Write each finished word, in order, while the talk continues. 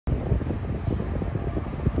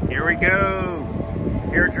Here we go.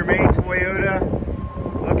 Here at Germain Toyota,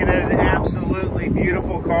 looking at an absolutely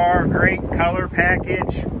beautiful car. Great color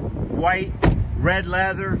package, white, red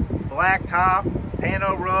leather, black top,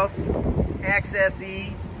 pano roof,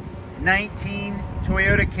 XSE 19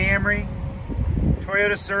 Toyota Camry,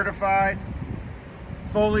 Toyota certified,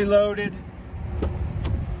 fully loaded.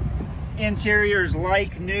 Interior's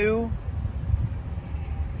like new.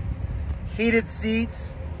 Heated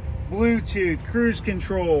seats, Bluetooth, cruise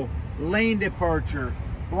control, lane departure,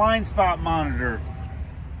 blind spot monitor,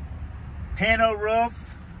 pano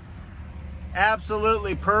roof,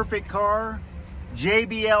 absolutely perfect car,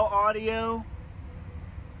 JBL audio,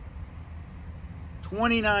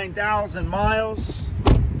 29,000 miles.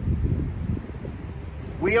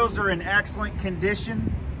 Wheels are in excellent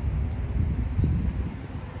condition.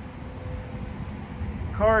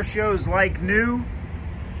 Car shows like new.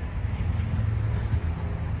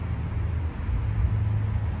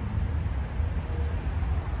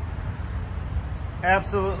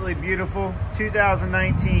 Absolutely beautiful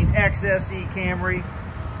 2019 XSE Camry,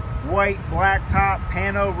 white, black top,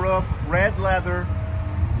 pano roof, red leather.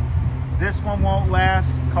 This one won't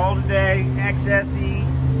last. Call today.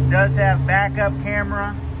 XSE does have backup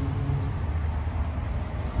camera,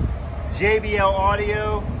 JBL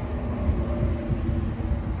audio,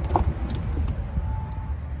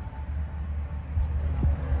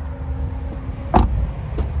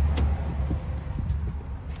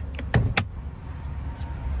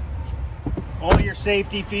 all your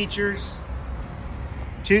safety features.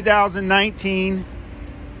 2019.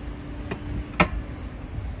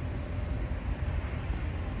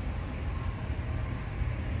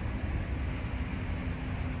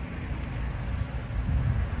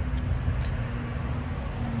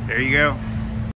 There you go.